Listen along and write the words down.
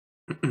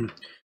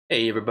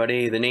Hey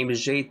everybody, the name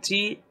is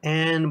JT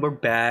and we're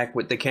back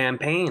with the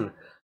campaign.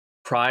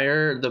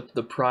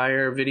 The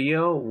prior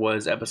video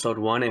was episode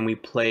 1 and we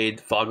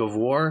played Fog of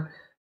War,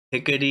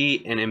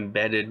 Pickety, and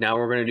Embedded. Now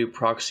we're going to do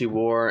Proxy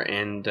War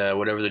and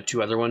whatever the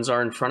two other ones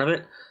are in front of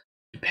it,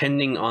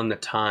 depending on the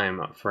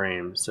time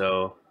frame.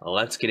 So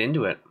let's get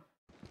into it.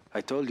 I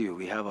told you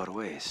we have our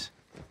ways.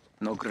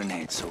 No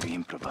grenades, so we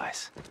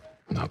improvise.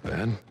 Not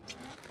bad. You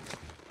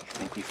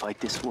think we fight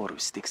this war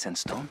with sticks and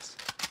stones?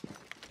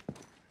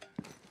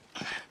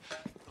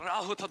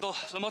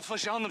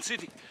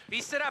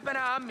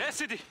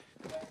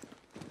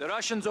 The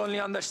Russians only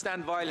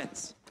understand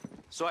violence,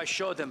 so I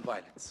show them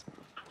violence.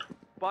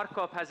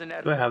 Barkov has an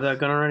air. Do I have that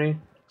gun already?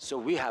 So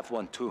we have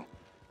one too.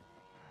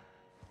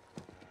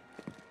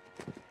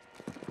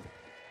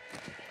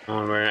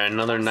 Oh, we're at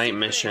another night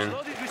mission.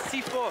 Loaded with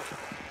C4.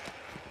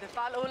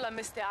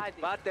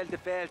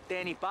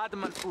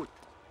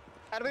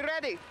 Are we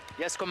ready?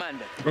 Yes,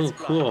 Commander. Oh,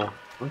 cool.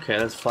 Okay,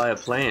 let's fly a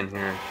plane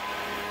here.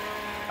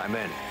 I'm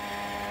in.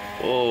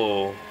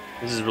 Oh,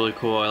 this is really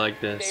cool. I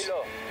like this. Stay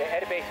low. The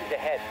airbase is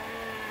ahead.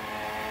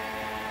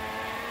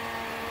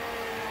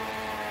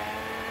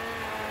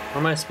 Where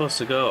am I supposed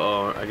to go?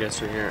 Oh, I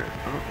guess we're here.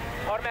 Oh.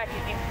 Tarmac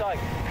is inside.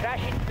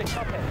 Crash into the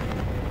chopper.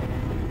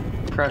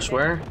 Crash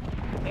where?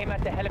 Aim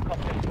at the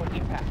helicopter for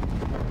impact.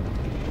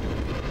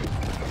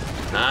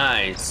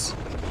 Nice.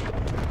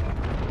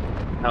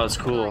 That was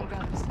cool.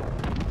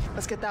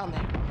 Let's get down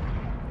there.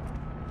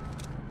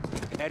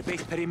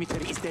 Airbase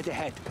perimeter is dead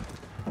ahead.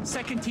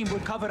 Second team will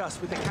cover us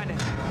with the cannon.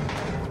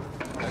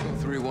 Echo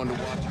 3-1 to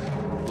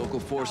watch. Local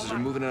forces are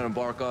moving in on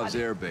Barkov's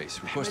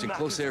airbase, requesting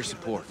close air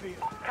support.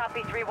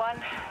 Copy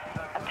 3-1.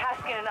 I'm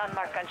tasking an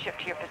unmarked gunship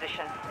to your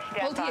position.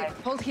 Stand Hold by. here,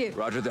 hold here.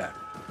 Roger that.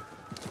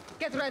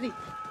 Get ready.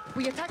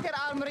 We attack their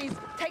armories,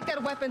 take their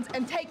weapons,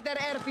 and take their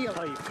airfield.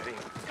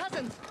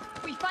 Cousins,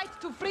 we fight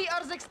to free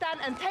Urzikstan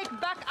and take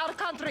back our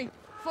country.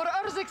 For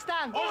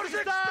Urzikstan! Oh,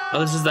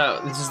 this is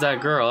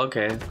that girl.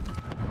 Okay,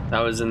 that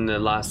was in the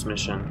last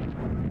mission.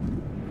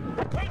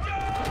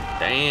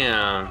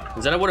 Damn,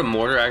 is that what a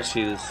mortar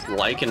actually is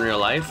like in real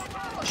life?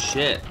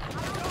 Shit.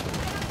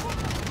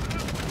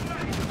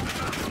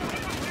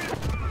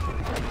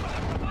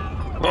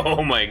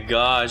 Oh my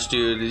gosh,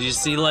 dude! Did you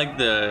see like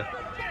the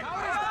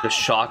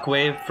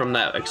shockwave from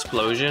that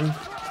explosion?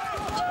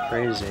 It's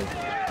crazy.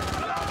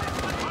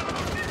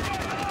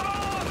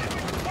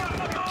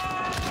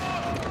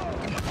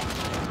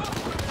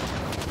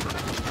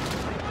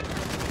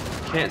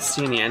 Can't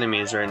see any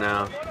enemies right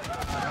now.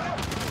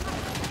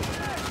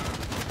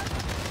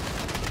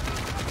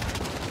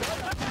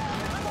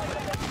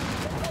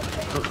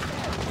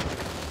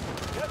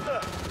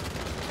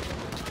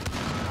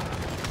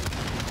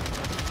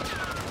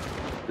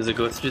 Does it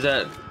go through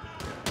that?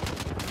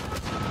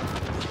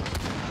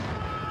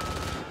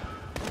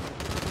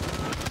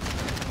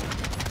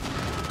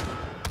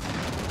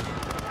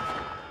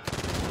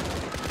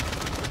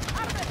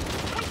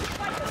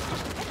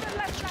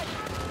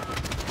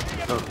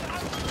 Oh.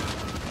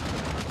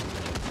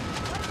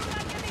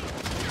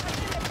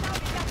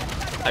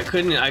 I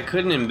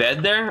couldn't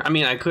embed there. I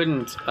mean, I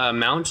couldn't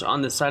mount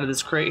on the side of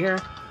this crate here.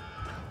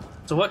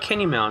 So what can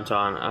you mount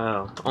on?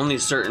 Oh, only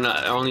certain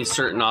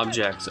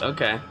objects.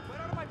 Okay.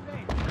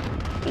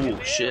 Oh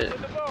shit.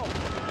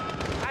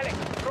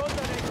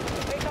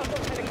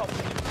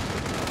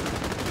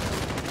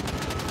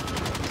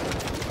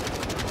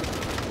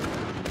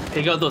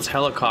 Take out those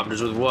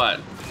helicopters with what?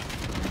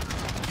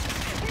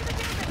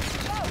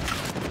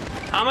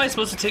 How am I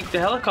supposed to take the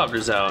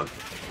helicopters out?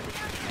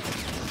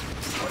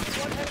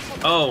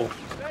 Oh.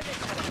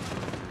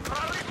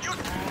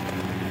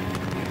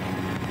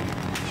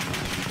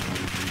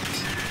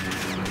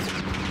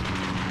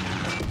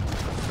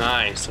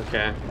 Nice,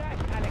 okay.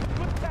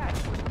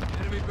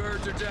 Enemy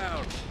birds are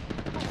down.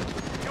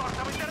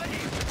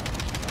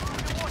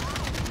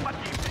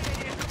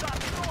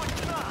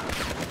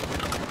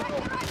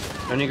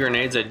 Any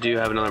grenades? I do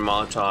have another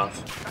Molotov.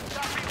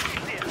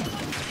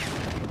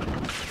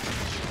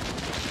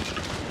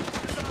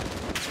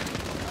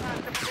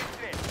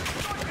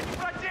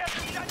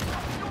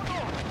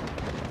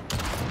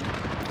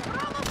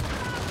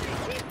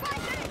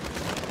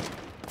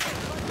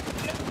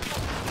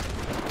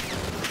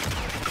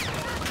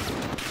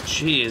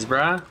 Jeez,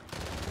 bruh.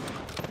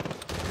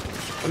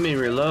 Let me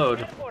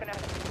reload.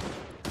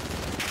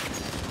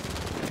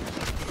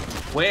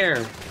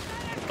 Where?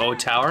 Oh,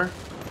 tower?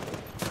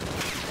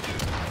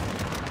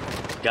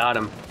 Got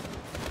him.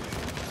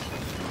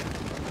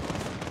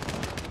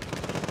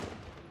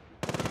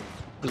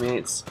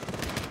 Mates.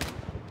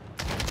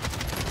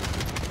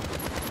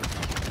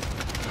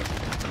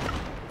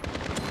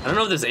 I don't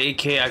know if this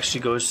AK actually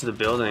goes to the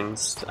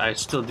buildings. I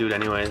still do it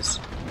anyways.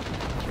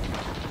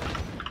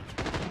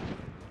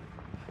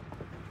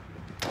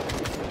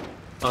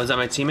 Oh, is that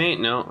my teammate?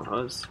 No, it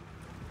was.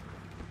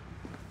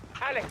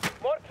 Alex,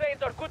 more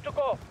planes are good to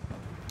go.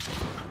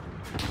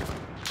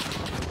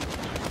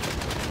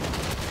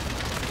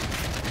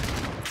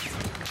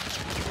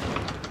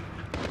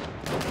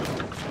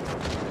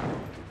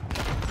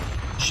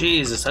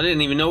 Jesus, I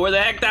didn't even know where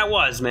the heck that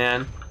was,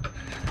 man.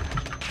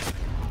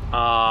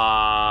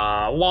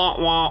 Wah, wah,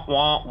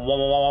 wah,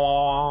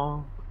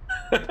 wah,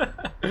 wah.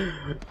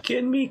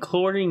 Kidding me?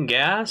 Chlorine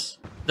gas?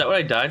 Is that what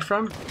I died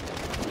from?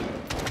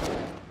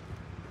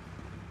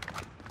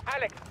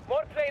 Alex,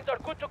 more planes are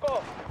good to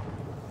go.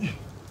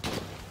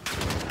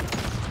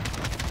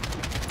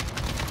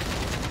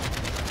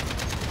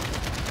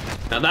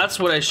 Now that's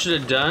what I should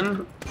have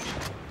done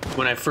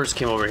when I first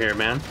came over here,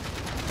 man.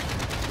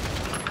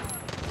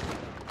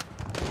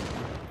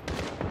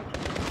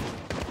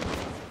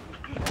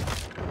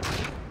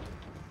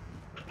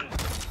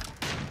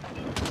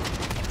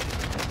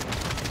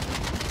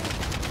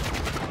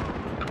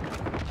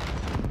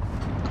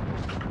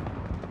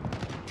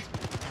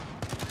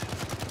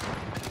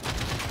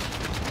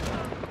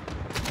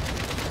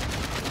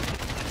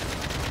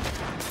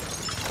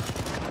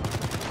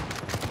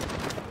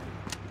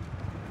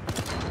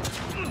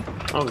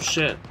 Oh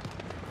shit.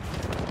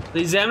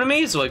 These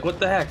enemies? Like, what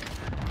the heck?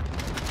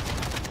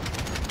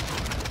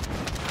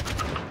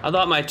 I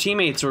thought my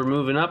teammates were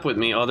moving up with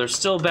me. Oh, they're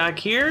still back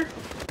here?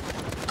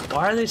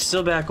 Why are they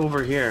still back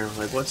over here?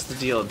 Like, what's the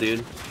deal,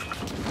 dude?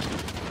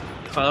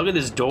 Oh, look at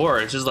this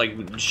door. It's just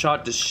like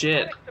shot to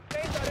shit.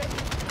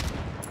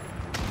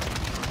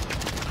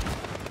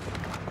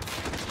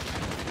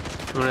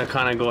 I'm gonna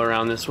kind of go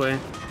around this way.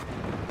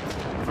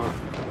 Oh.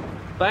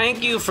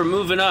 Thank you for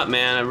moving up,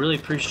 man. I really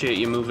appreciate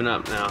you moving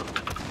up now.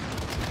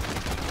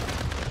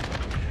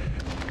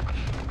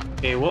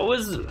 Okay, what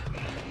was...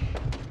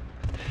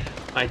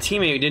 My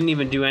teammate didn't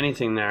even do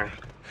anything there.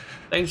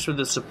 Thanks for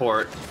the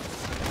support.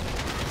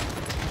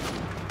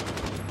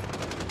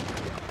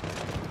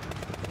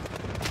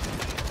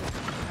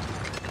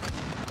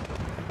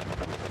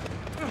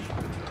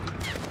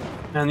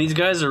 Man, these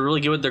guys are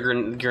really good with their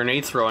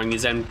grenade throwing,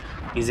 these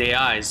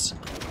AIs.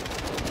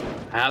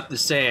 I have to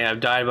say, I've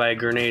died by a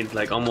grenade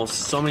like almost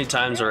so many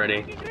times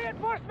already.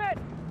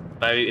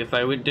 If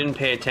I didn't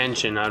pay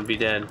attention, I'd be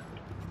dead.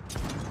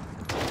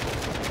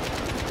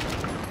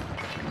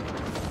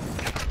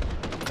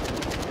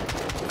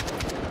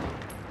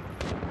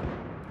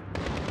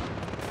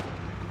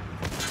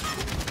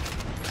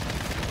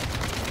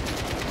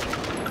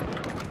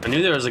 I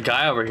knew there was a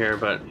guy over here,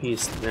 but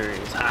he's there.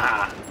 He is.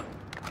 Ah!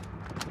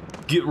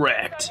 Get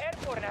wrecked.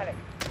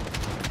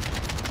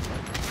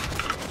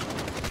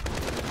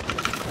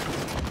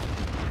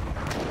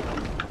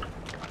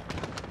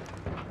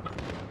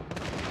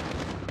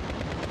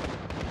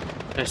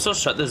 Can I still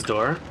shut this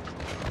door?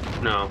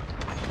 No.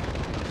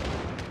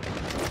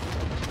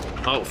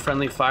 Oh,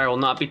 friendly fire will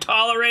not be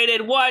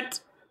tolerated.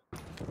 What?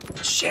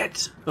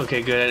 Shit.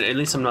 Okay, good. At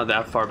least I'm not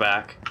that far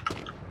back.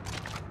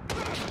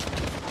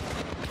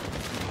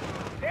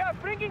 They are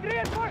bringing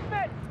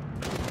reinforcements.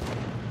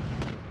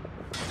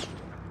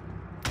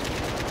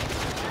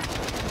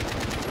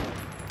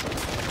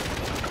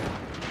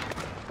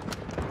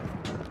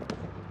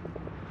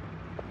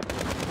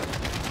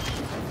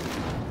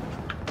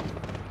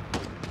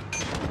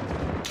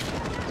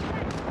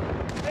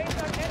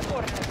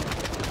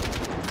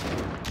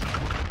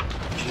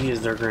 Jeez,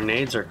 their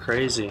grenades are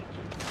crazy.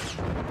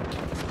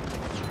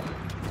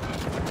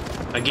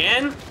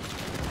 Again?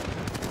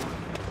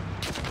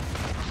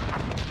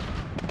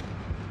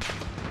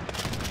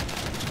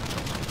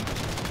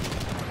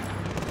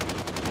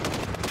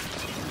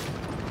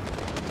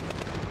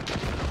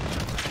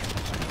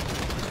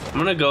 I'm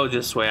gonna go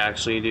this way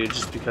actually, dude,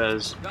 just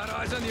because. Got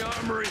eyes on the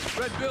armory.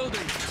 Red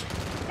building.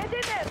 Get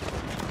in there!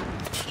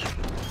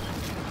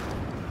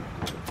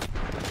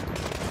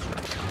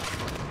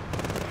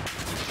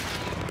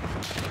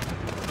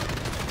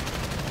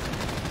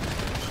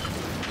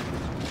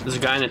 There's a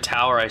guy in the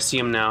tower. I see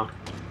him now.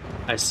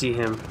 I see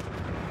him.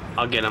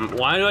 I'll get him.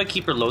 Why do I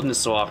keep reloading this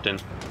so often?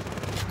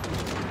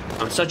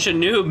 I'm such a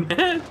noob,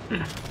 man.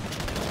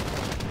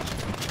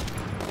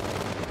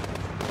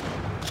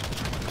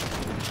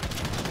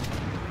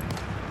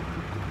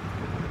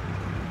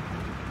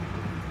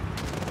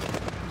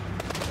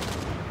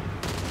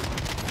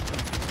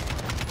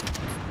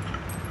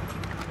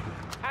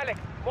 Alex,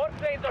 more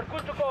planes are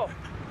good to go.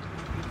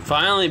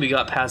 Finally, we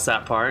got past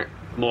that part.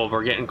 Well,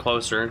 we're getting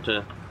closer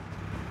to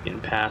getting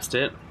past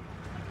it.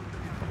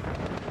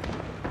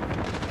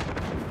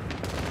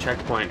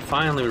 Checkpoint.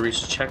 Finally, we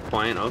reached the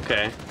checkpoint.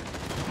 Okay.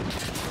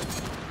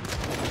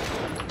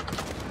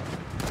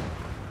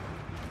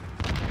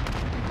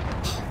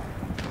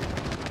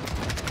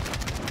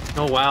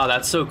 Oh wow,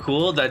 that's so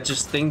cool. That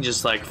thing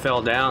just like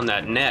fell down,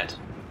 that net.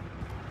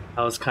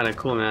 That was kind of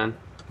cool, man.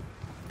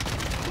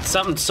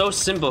 Something so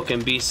simple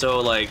can be so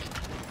like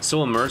so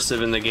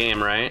immersive in the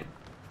game, right?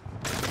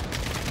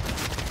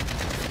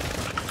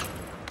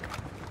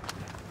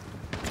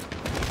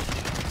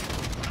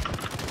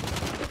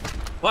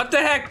 What the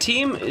heck,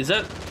 team? Is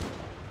that...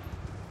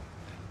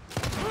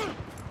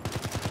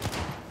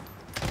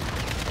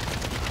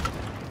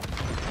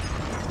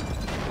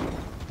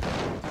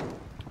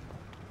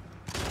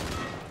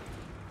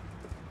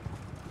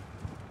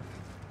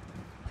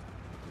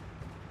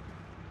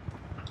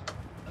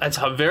 That's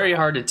very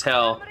hard to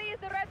tell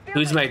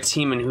who's my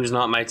team and who's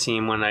not my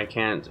team when I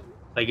can't.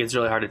 Like, it's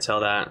really hard to tell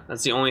that.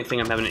 That's the only thing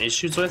I'm having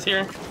issues with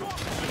here.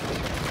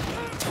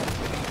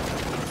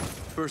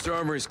 First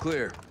armory's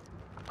clear.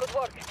 Good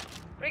work.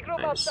 Regroup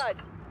Nice. outside.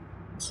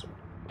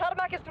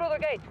 Tarmac is through the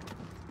gate.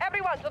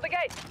 Everyone to the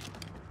gate.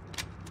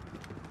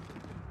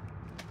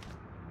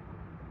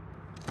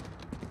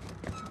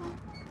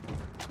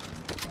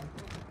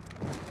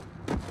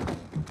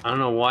 I don't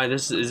know why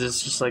this is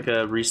this just like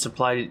a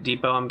resupply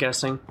depot, I'm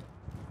guessing.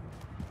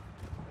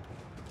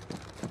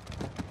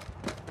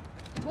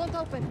 Won't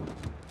open.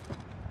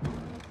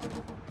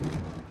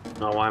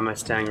 Oh, why am I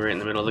standing right in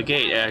the middle of the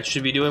gate? I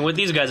should be doing what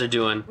these guys are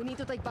doing. We need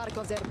to take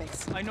Barkov's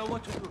airbase. I know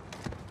what to do.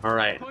 All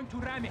right. Going to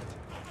ram it.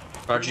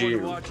 Roger,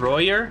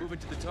 Royer? Moving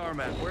to the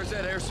tarmac. Where's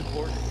that air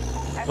support?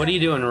 What are you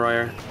doing,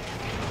 Royer?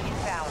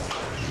 Sound.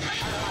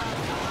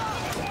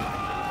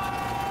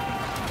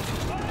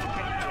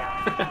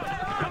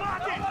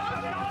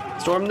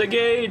 Storm the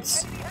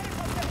gates! Do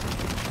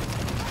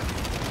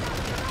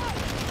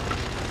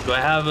I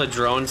have a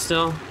drone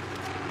still?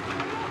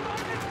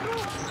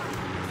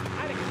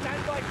 Alex,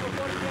 stand by for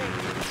one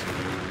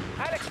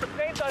plane. Alex, the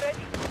planes are ready.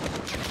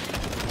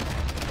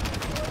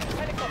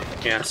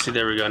 Helicopter. Yeah, see,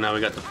 there we go. Now we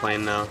got the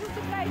plane now.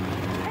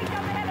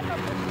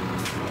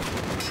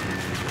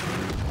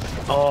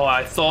 Oh,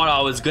 I thought I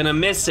was gonna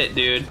miss it,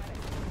 dude.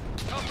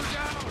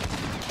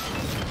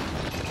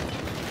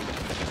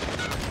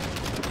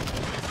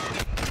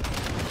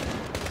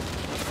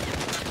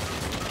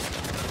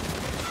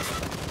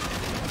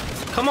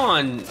 Come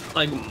on,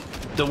 like,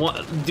 the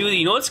one, dude,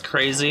 you know what's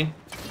crazy?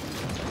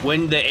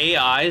 When the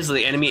AIs,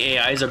 the enemy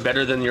AIs are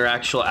better than your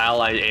actual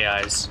allied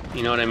AIs.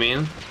 You know what I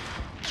mean?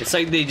 It's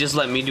like they just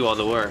let me do all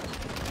the work.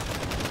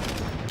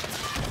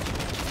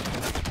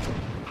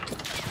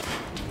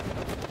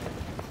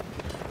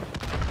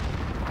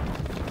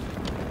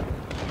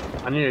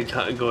 I need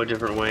to go a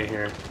different way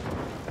here.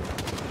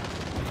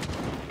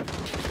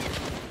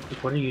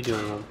 What are you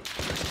doing, Mom?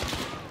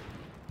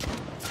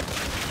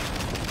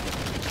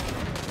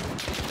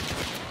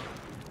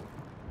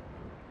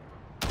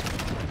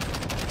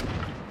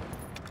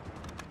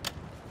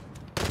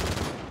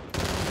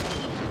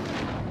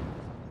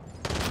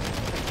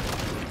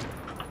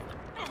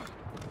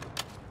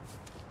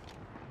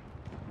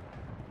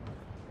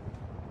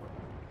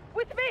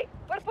 With me!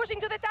 We're pushing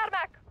to the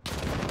tarmac!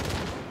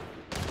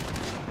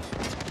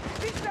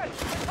 Pistol! The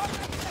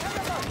tarmac is ahead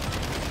of us!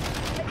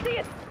 I see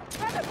it!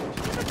 Madam,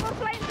 this is for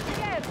planes in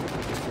the air!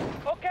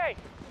 Okay.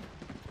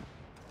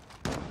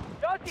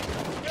 Yossi,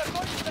 you're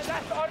going to the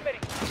last armory.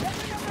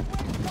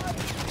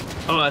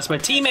 Oh, that's my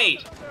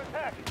teammate! I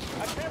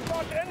can't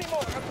watch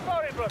anymore. I'm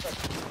sorry, brother.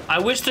 I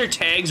wish their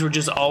tags were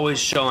just always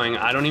showing.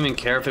 I don't even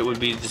care if it would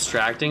be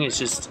distracting. It's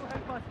just,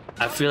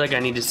 I feel like I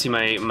need to see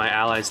my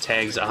allies'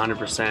 tags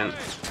 100%.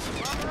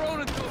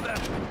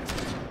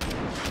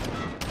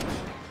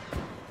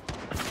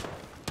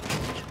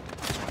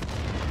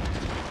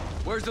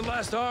 Where's the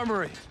last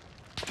armory?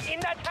 In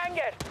that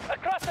hangar,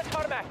 across the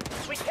tarmac.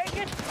 We take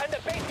it, and the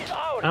base is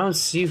ours. I don't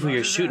see who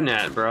you're shooting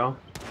at, bro.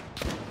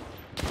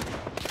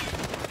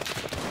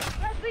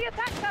 Press the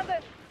attack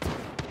button!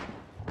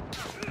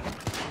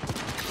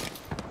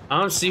 I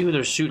don't see who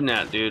they're shooting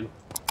at, dude.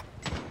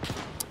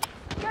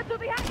 Get to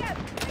the hangar!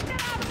 Take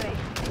that armory!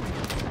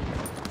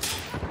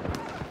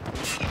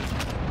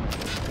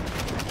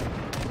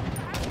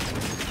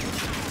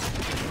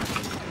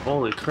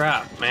 Holy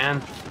crap,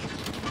 man.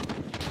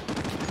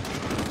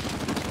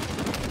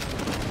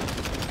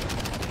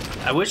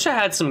 I wish I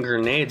had some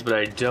grenades, but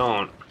I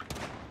don't.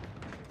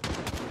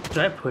 Should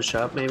I push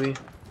up, maybe?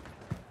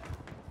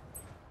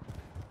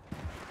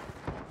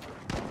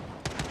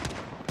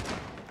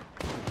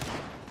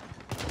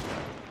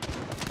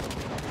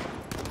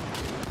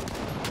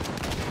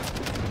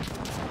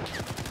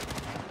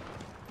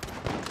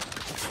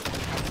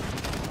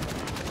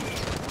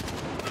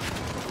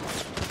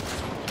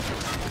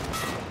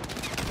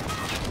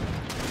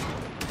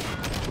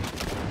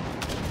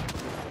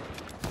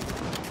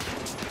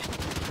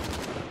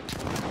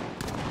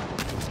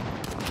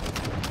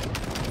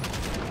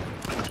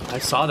 I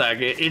saw that.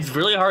 It's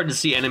really hard to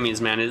see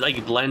enemies, man. It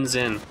like blends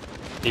in.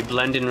 They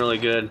blend in really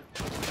good.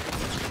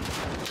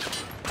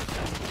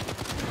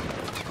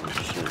 Oh,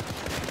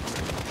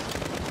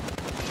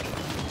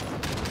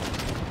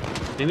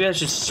 shit. Maybe I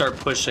should start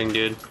pushing,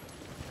 dude.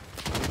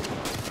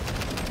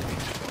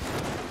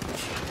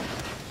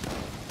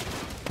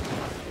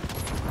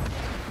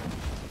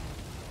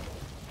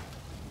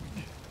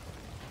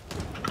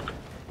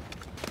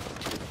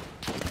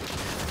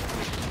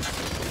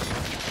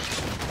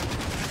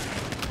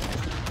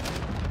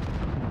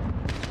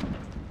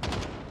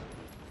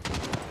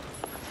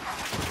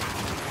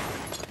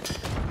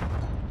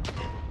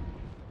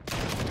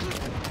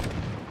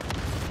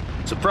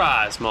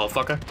 Surprise,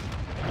 motherfucker.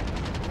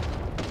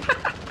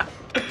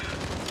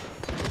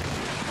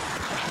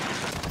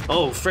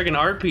 Oh, friggin'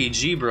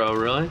 RPG, bro,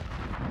 really?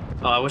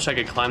 Oh, I wish I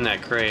could climb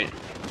that crate.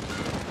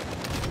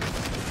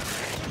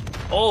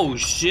 Oh,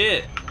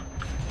 shit.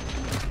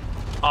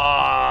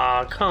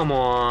 Ah, come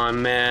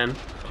on, man.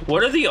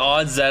 What are the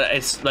odds that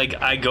it's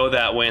like I go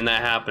that way and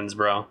that happens,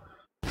 bro?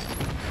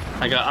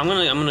 I'm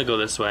gonna go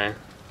this way.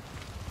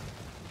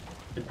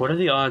 Like, what are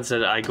the odds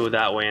that I go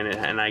that way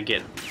and I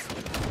get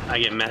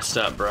messed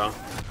up, bro?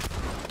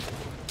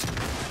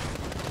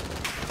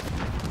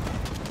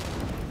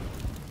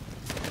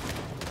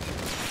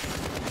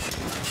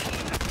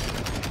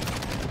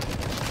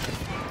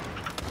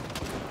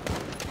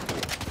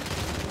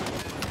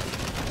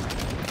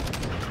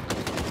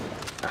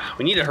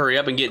 We need to hurry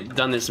up and get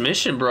done this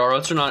mission, bro, or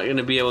else we're not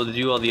gonna be able to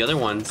do all the other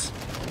ones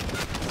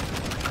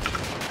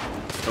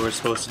that we're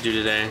supposed to do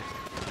today.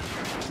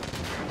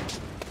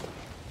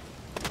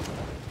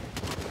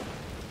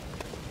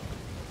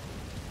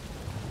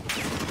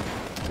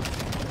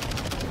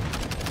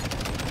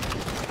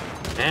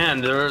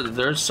 Man,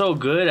 they're so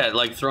good at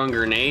like throwing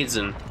grenades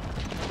and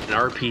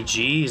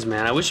RPGs,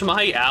 man. I wish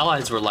my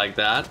allies were like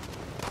that.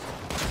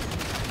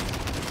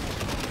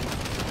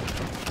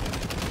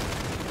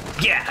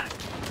 Yeah,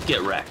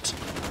 get wrecked.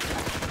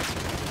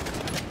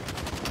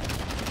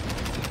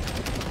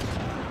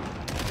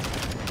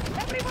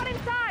 Everyone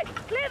inside!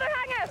 Clear the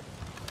hangar!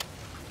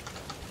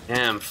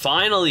 Damn,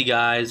 finally,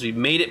 guys, we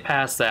made it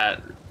past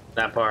that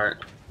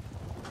part.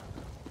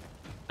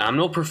 I'm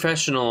no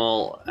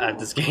professional at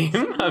this game.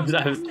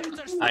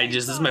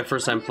 This is my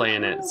first time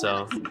playing it,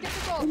 so.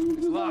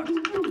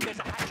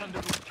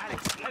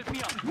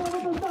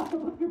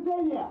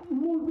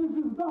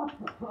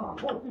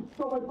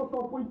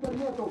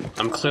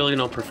 I'm clearly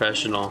no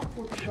professional.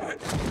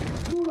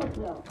 You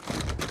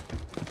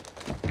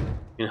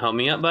can help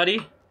me up,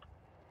 buddy?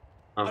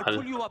 I'll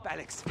pull you up,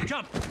 Alex.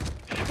 Jump.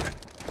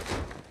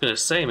 Gonna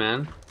say,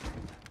 man.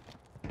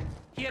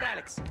 Here,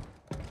 Alex.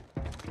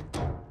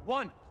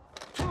 1,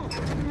 2,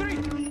 3.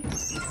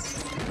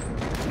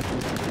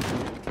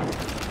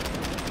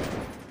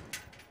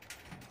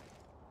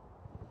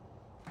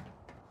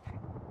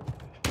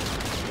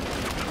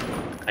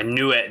 I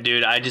knew it,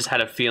 dude. I just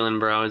had a feeling,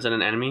 bro. Is that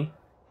an enemy?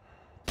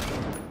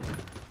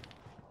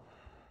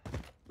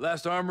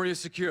 Last armory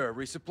is secure.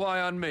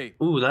 Resupply on me.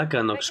 Ooh, that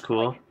gun looks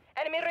cool.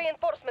 Enemy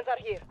reinforcements are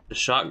here. The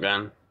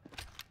shotgun.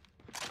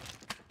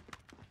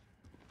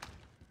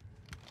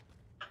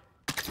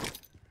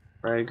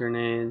 Frag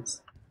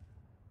grenades.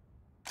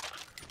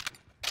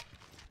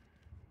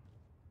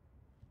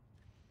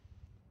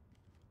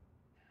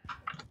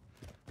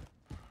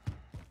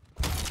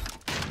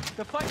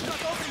 The fight's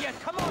not over yet.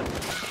 Come on.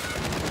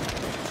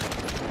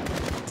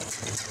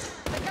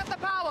 They got the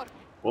power.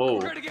 Whoa.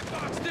 We're gonna get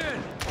boxed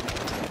in.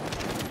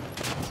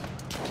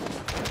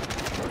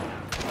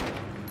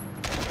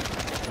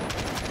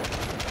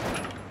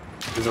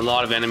 There's a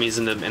lot of enemies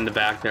in the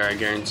back there, I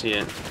guarantee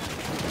it.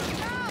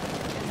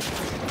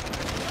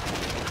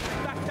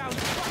 Back down.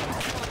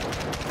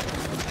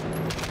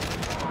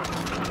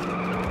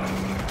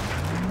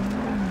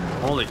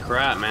 Holy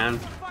crap, man.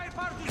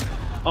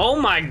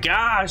 Oh my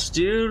gosh,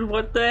 dude,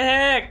 what the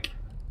heck?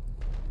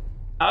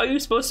 How are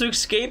you supposed to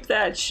escape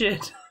that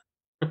shit?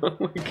 Oh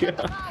my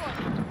god.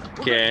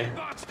 Okay.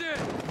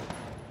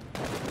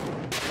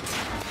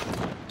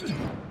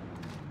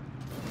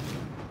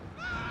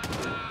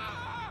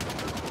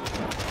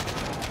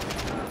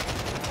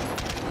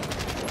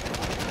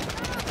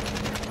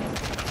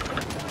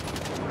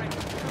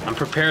 I'm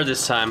prepared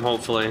this time,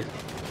 hopefully.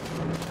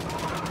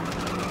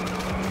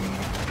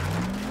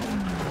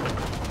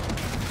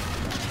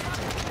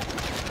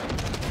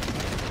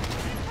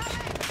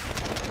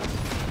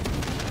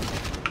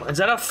 Is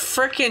that a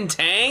frickin'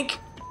 tank?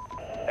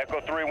 Echo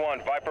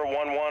 3-1, Viper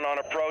 1-1 on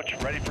approach,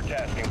 ready for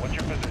tasking. What's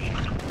your position?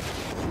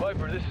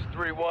 Viper, this is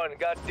 3-1.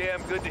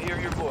 Goddamn good to hear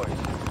your voice.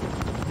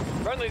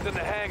 Friendly's in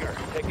the hangar,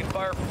 taking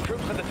fire from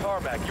troops on the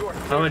tarmac. You are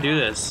How do I do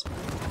this?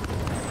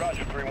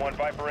 Roger, 3-1,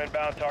 Viper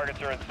inbound.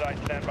 Targets are in sight.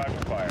 Stand by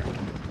for fire.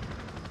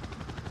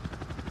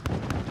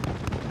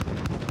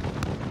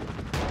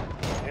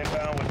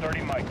 Inbound with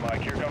 30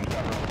 Mike. Here comes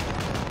cover.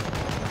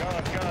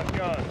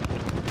 Guns.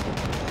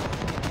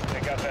 They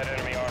got that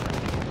enemy armor.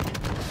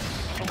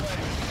 Away.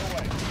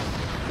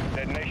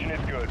 Detonation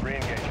is good.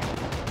 Re-engaging.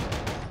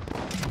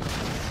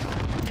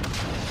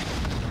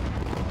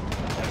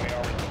 Enemy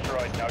armor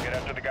destroyed. Now get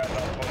after the guys on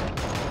foot.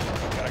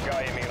 Got a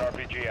guy aiming an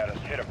RPG at us.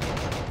 Hit him.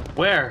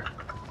 Where?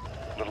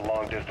 Little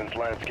long-distance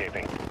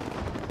landscaping.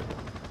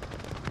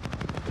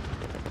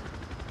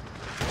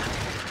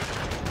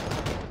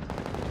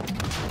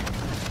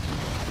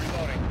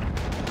 Reloading.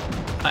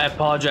 I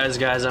apologize,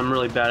 guys. I'm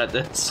really bad at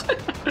this.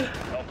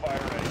 Hellfire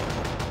ready.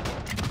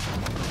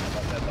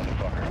 About that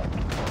motherfucker.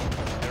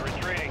 They're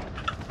retreating.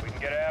 We can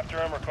get after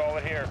them or call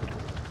it here.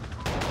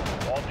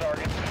 All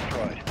targets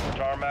destroyed.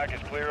 Tarmac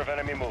is clear of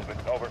enemy movement.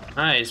 Over.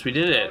 Nice, we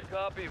did it.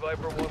 Copy,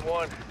 Viper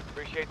 1-1.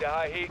 Appreciate the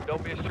high heat.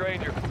 Don't be a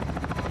stranger.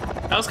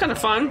 That was kind of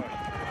fun.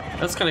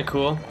 That's kind of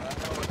cool.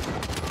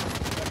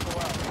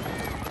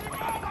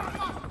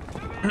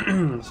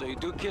 So you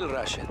do kill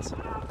Russians.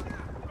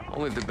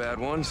 Only the bad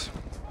ones.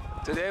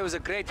 Today was a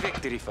great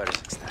victory for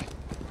Kazakhstan.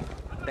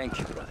 Thank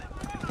you, brother.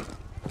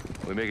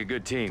 We make a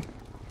good team.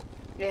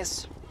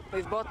 Yes,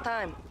 we've bought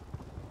time.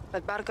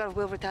 But Barkov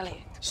will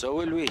retaliate. So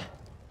will we.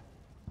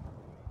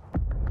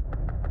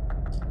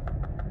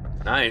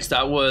 Nice.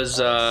 That was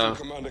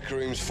Commander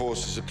Karim's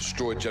forces have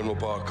destroyed General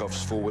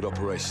Barkov's forward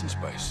operations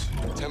base,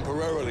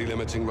 temporarily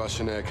limiting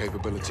Russian air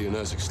capability in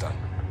Urzikstan.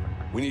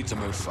 We need to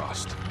move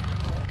fast.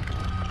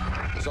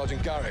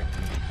 Sergeant Garrick,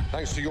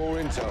 thanks to your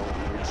intel,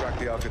 we tracked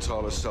the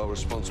Al-Qatala cell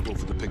responsible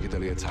for the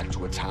Piccadilly attack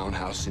to a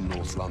townhouse in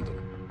North London.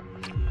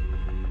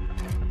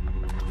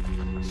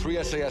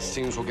 3 SAS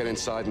teams will get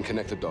inside and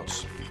connect the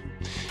dots.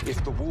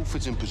 If the Wolf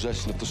is in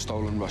possession of the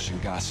stolen Russian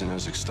gas in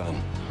Urzikstan,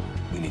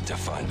 we need to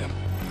find him.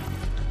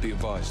 Be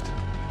advised,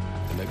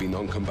 there may be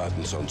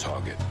non-combatants on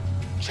target.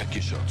 Check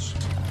your shots.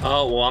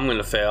 Oh, well, I'm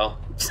gonna fail.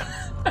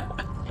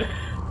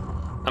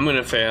 I'm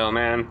gonna fail,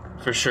 man.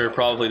 For sure,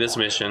 probably this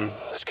mission.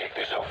 Let's kick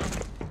this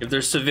off. If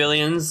there's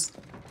civilians,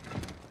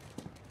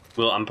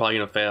 well, I'm probably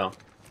gonna fail.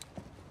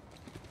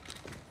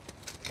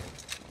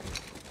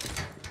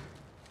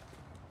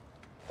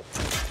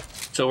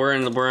 So we're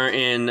in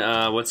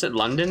what's it,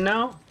 London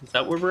now? Is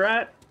that where we're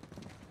at?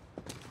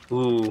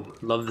 Ooh,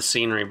 love the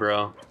scenery,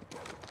 bro.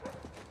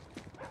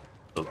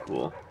 So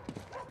cool.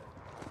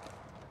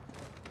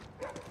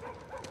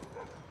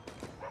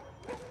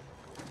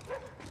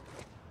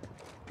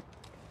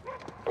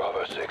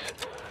 Bravo 6.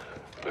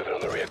 Moving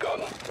on the rear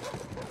garden.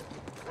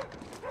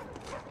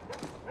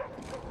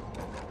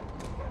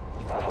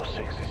 Bravo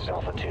 6, this is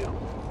Alpha 2.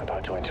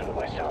 About to enter the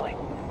West Alley.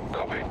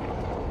 Copy.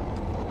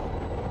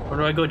 Where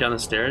do I go, down the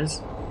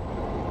stairs?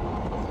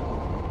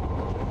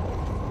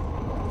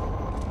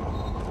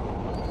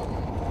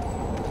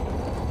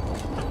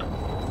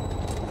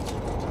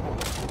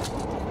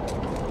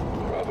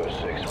 Bravo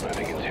 6,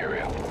 moving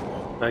interior.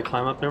 Do I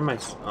climb up there?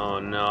 Oh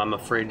no, I'm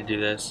afraid to do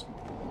this.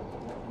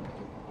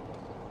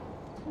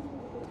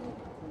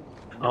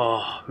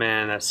 Oh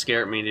man, that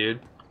scared me, dude.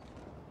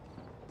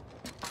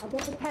 I'll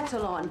get the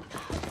kettle on.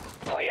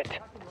 Quiet.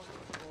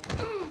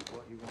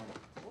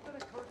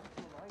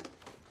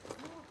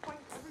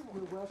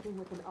 We're working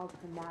with an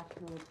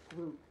ultra-nationalist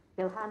group.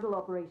 They'll handle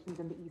operations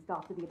in the east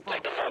after the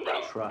attack.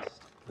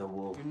 Trust the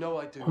Wolf. You know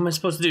I do. What am I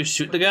supposed to do?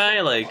 Shoot the guy?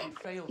 Like,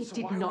 It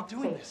did not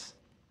fail.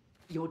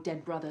 Your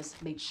dead brothers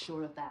made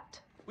sure of that.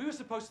 We were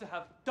supposed to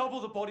have double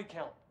the body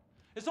count.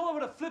 It's all over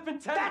the flippin'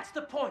 tank. That's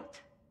the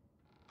point.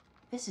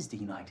 This is the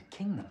United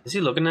Kingdom. is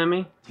he looking at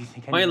me? Do you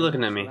think Why are you anyone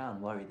looking at walks me?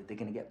 around worried that they're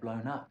gonna get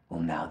blown up?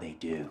 Well, now they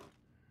do.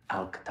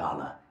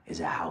 Al-Qatala is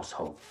a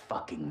household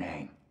fucking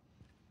name.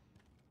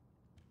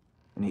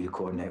 We need to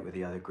coordinate with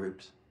the other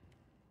groups.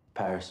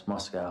 Paris,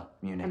 Moscow,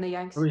 Munich. And the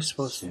Yanks? Where are we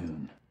supposed to?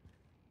 Soon.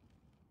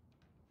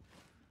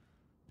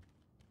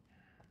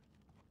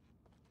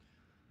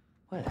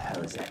 Where the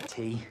hell is that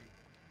tea?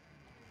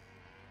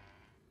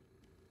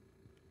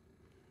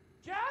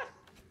 Jess!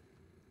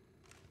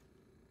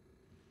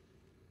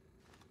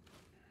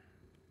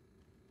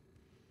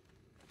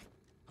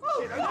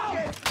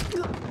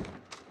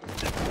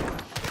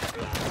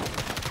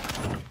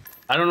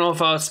 I don't know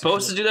if I was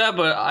supposed to do that,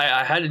 but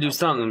I had to do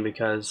something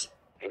because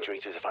Entry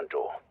to the front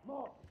door.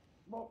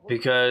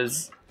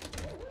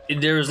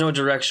 there was no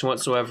direction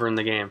whatsoever in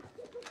the game.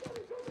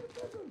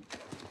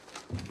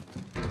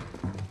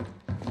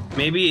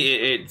 Maybe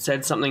it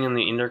said something in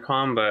the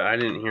intercom, but I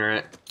didn't hear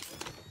it.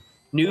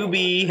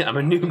 Newbie! I'm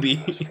a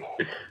newbie.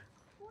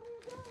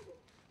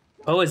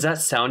 Oh, is that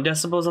sound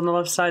decibels on the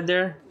left side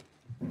there?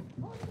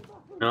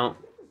 No.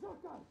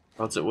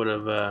 Or else it would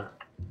have,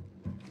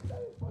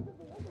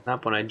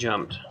 not when I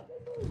jumped.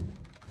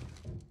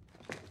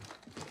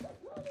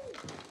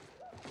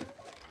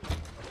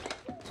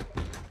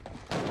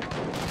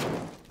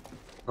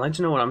 I'd like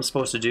to know what I'm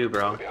supposed to do,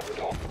 bro.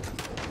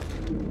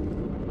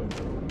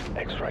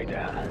 X-ray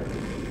down.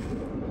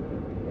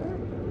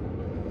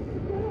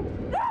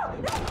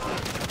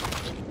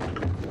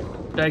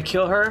 Did I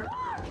kill her?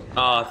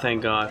 Oh,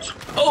 thank gosh.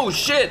 Oh,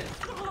 shit!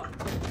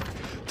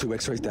 2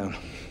 X-rays down.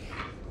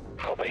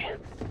 Copy.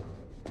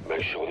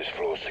 Make sure this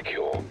floor's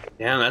secure.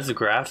 Damn, that's a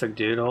graphic,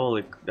 dude.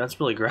 Holy, that's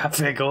really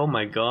graphic. Oh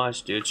my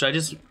gosh, dude. Should I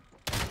just...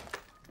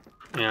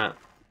 Yeah,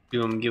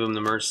 give him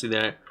the mercy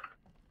there.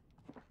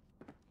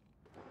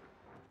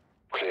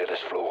 Clear this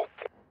floor.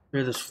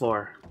 Clear this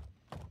floor.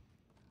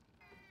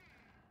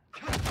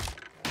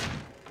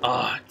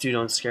 Ah, oh, dude,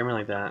 don't scare me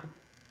like that.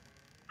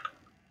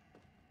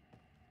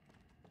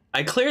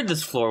 I cleared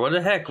this floor. What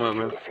the heck? What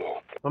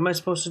am I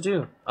supposed to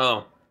do?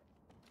 Oh.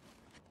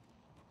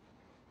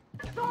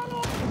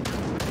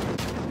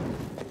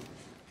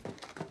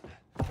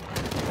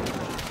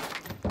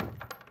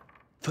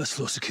 First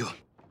floor secure.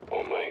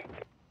 On me.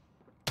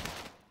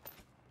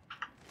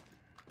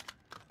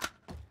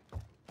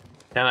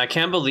 And I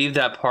can't believe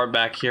that part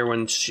back here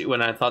when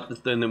I thought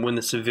that when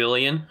the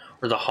civilian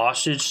or the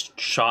hostage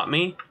shot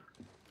me.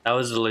 That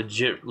was a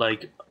legit,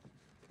 like,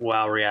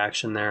 wow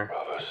reaction there.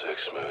 Bravo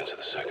 6, moving to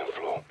the second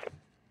floor.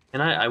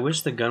 And I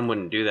wish the gun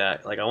wouldn't do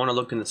that. Like, I want to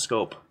look in the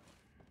scope.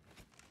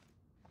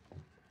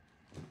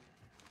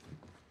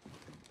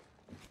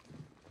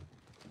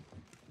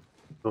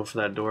 Go for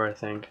that door, I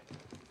think.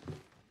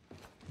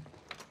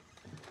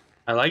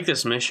 I like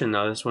this mission,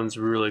 though. This one's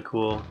really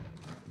cool.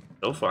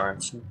 So far,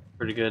 it's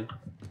pretty good.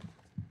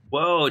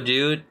 Whoa,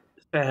 dude.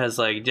 This guy has,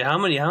 like, how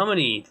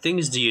many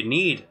things do you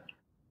need?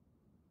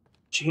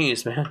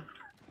 Jeez, man.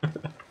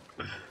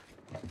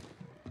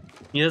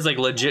 He has like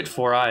legit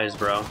 4 eyes,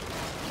 bro.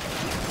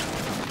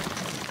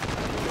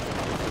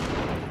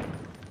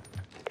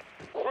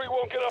 We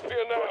won't get up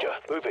here now. Roger,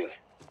 moving.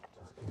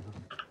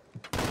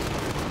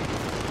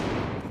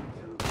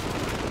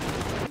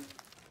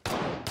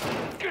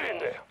 Get in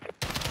there.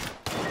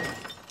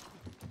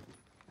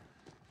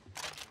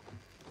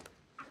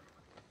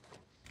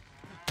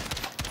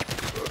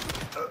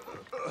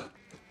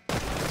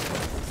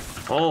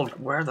 Oh,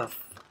 where the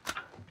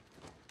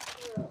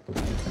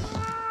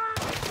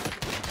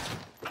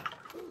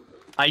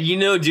you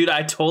know, dude,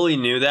 I totally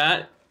knew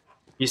that.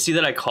 You see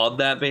that I called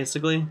that,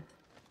 basically?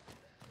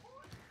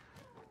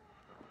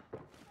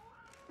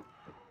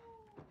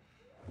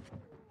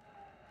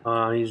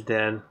 Oh, he's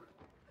dead.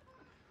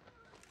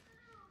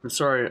 I'm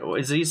sorry,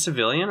 is he a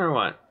civilian or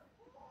what?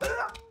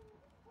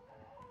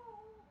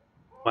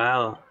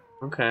 Wow,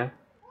 okay.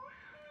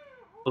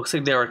 Looks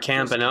like they were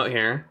camping out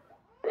here.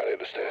 Right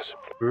the stairs.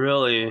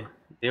 Really,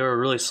 they were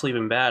really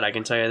sleeping bad, I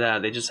can tell you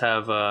that. They just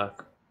have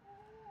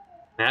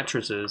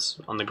mattresses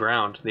on the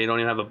ground. They don't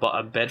even have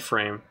a bed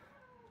frame.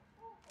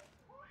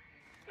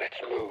 Let's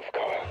move,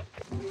 Carl.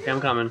 Okay,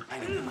 I'm coming.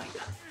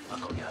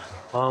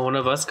 Oh, one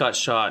of us got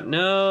shot.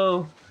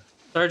 No!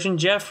 Sergeant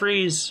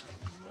Jeffries!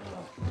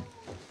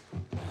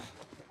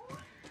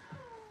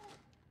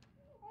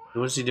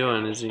 What's he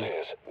doing? Is he...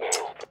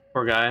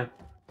 Poor guy.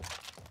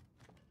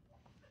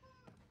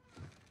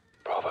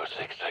 Bravo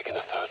 6 taking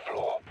the 3rd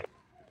floor.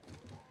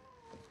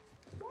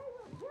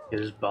 Get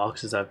his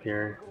boxes up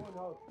here.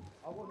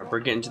 We're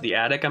getting to the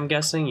attic, I'm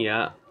guessing?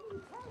 Yeah.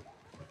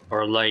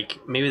 Or like,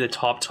 maybe the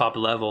top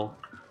level.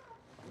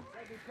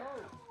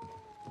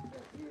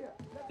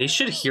 They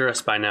should hear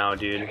us by now,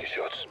 dude.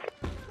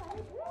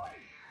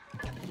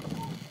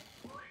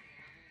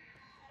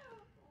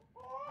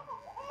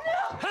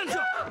 Hands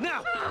up,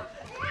 now!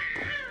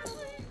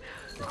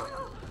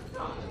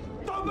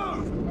 Don't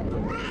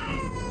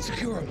move!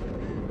 Secure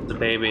him. The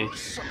baby.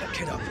 Suck that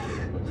kid up.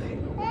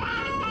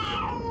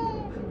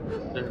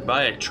 They're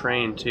by a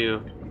train,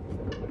 too.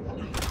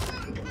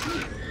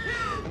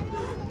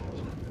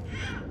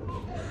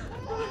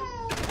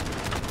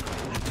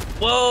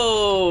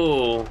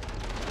 Whoa!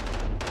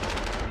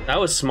 That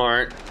was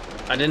smart.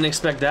 I didn't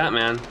expect that,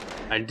 man.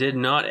 I did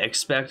not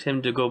expect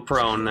him to go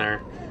prone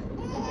there.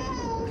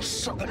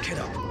 Suck that kid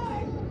up.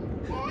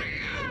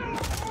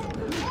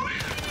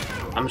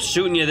 I'm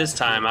shooting you this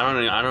time. I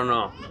don't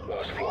know.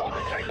 Last floor.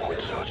 Take point,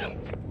 Sergeant.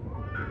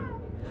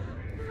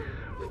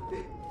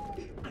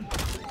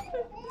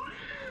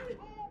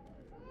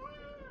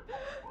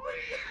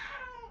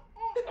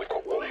 We've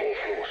got one more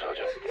floor,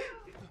 Sergeant.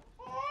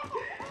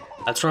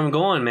 That's where I'm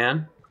going,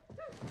 man.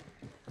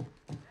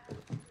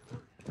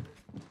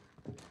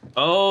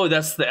 Oh,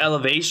 that's the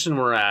elevation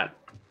we're at.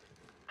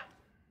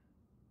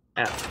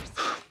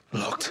 F.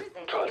 Locked.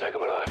 Try and take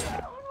him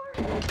alive.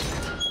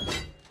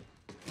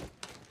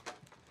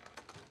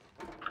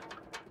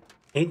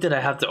 Hate that I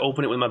have to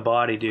open it with my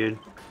body, dude.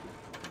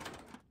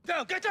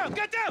 Down, get down,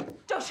 get down!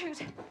 Don't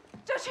shoot!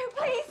 Don't shoot,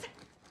 please!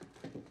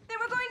 They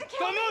were going to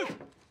kill Don't me! move!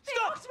 They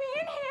Stop! locked me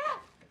in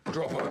here!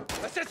 Drop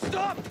her. I said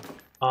stop!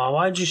 Oh,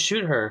 why'd you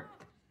shoot her?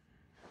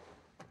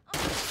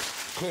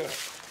 Clear.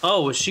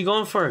 Oh, was she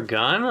going for a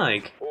gun?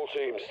 Like, All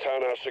teams,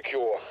 townhouse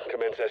secure.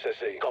 Commence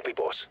SSE. Copy,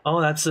 boss. oh,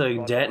 that's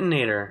a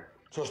detonator.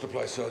 Trust the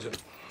place, Sergeant.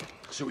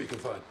 See what you can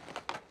find.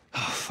 Oh,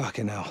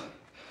 fucking hell.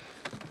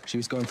 She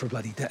was going for a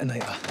bloody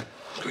detonator.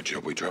 Good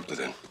job we dropped it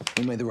in.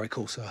 We made the right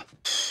call, sir.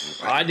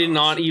 I did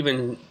not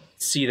even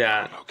see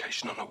that.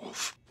 Location on a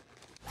wolf.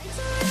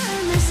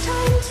 It's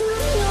time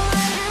to